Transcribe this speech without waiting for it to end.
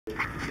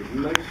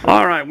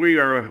All right, we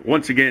are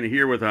once again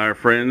here with our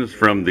friends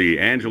from the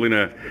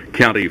Angelina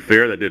County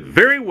Fair that did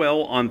very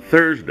well on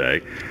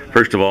Thursday.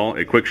 First of all,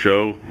 a quick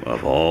show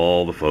of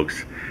all the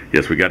folks.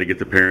 Yes, we got to get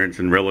the parents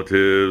and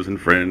relatives and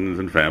friends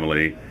and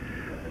family.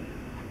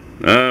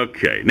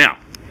 Okay, now,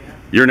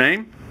 your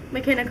name?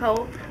 McKenna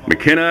Cole.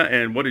 McKenna,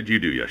 and what did you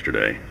do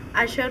yesterday?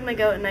 I showed my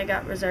goat and I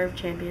got reserve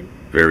champion.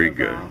 Very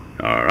good.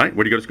 All right,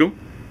 where do you go to school?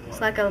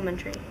 Slack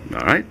Elementary.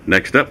 All right,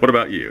 next up, what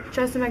about you?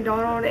 Justin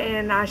McDonald,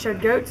 and I showed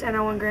goats and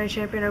I won grand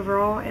champion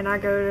overall, and I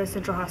go to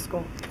Central High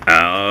School.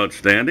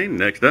 Outstanding.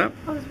 Next up?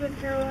 I was with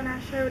Carol and I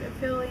showed at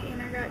Philly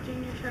and I got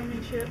junior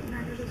showmanship and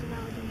I go to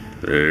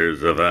Zavala. There's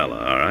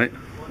Zavala, all right.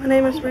 My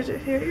name is Bridget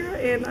Harrier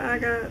and I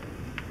got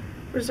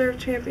reserve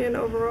champion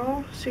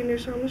overall, senior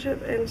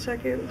showmanship, and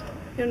second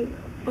in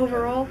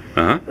overall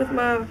with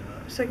my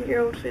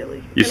second-year-old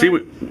filly. You see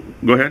what?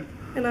 Go ahead.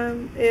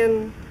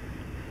 And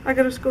I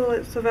go to school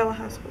at Zavala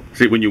High School.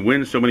 See, when you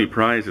win so many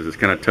prizes, it's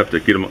kind of tough to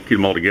keep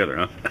them all together,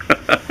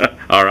 huh?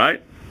 All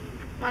right.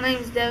 My name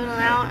is Devin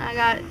Lau. I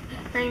got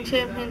grand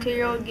champion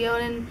 2-year-old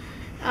Gildan,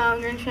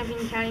 grand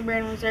champion county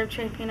brand, reserve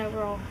champion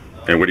overall.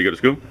 And where do you go to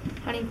school?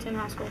 Huntington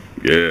High School.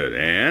 Good.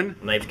 And?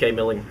 My name's Kay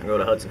Milling. I go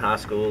to Hudson High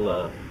School.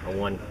 I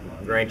won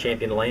grand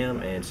champion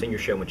lamb and senior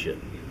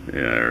showmanship.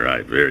 Yeah, all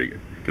right. Very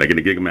good. Can I get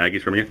a gig of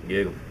Maggie's from you?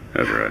 Giggle.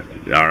 That's right.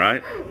 All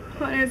right.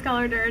 My name is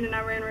Collar Durden and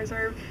I ran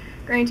reserve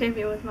grand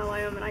champion with my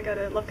lamb and I go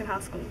to Lufkin High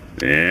School.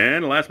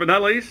 And last but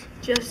not least?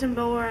 Justin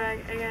Bowler.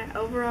 I got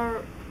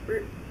overall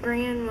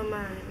grand with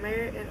my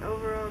merit and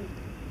overall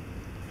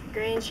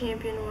grand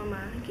champion with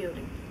my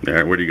gilding. All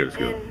right. Where do you go to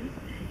school?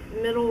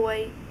 And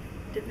middleweight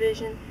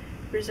division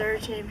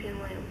reserve champion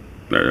lamb.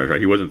 All right.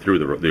 He wasn't through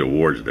the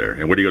awards there.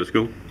 And where do you go to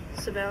school?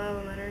 Zavala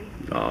Elementary.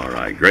 All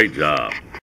right. Great job.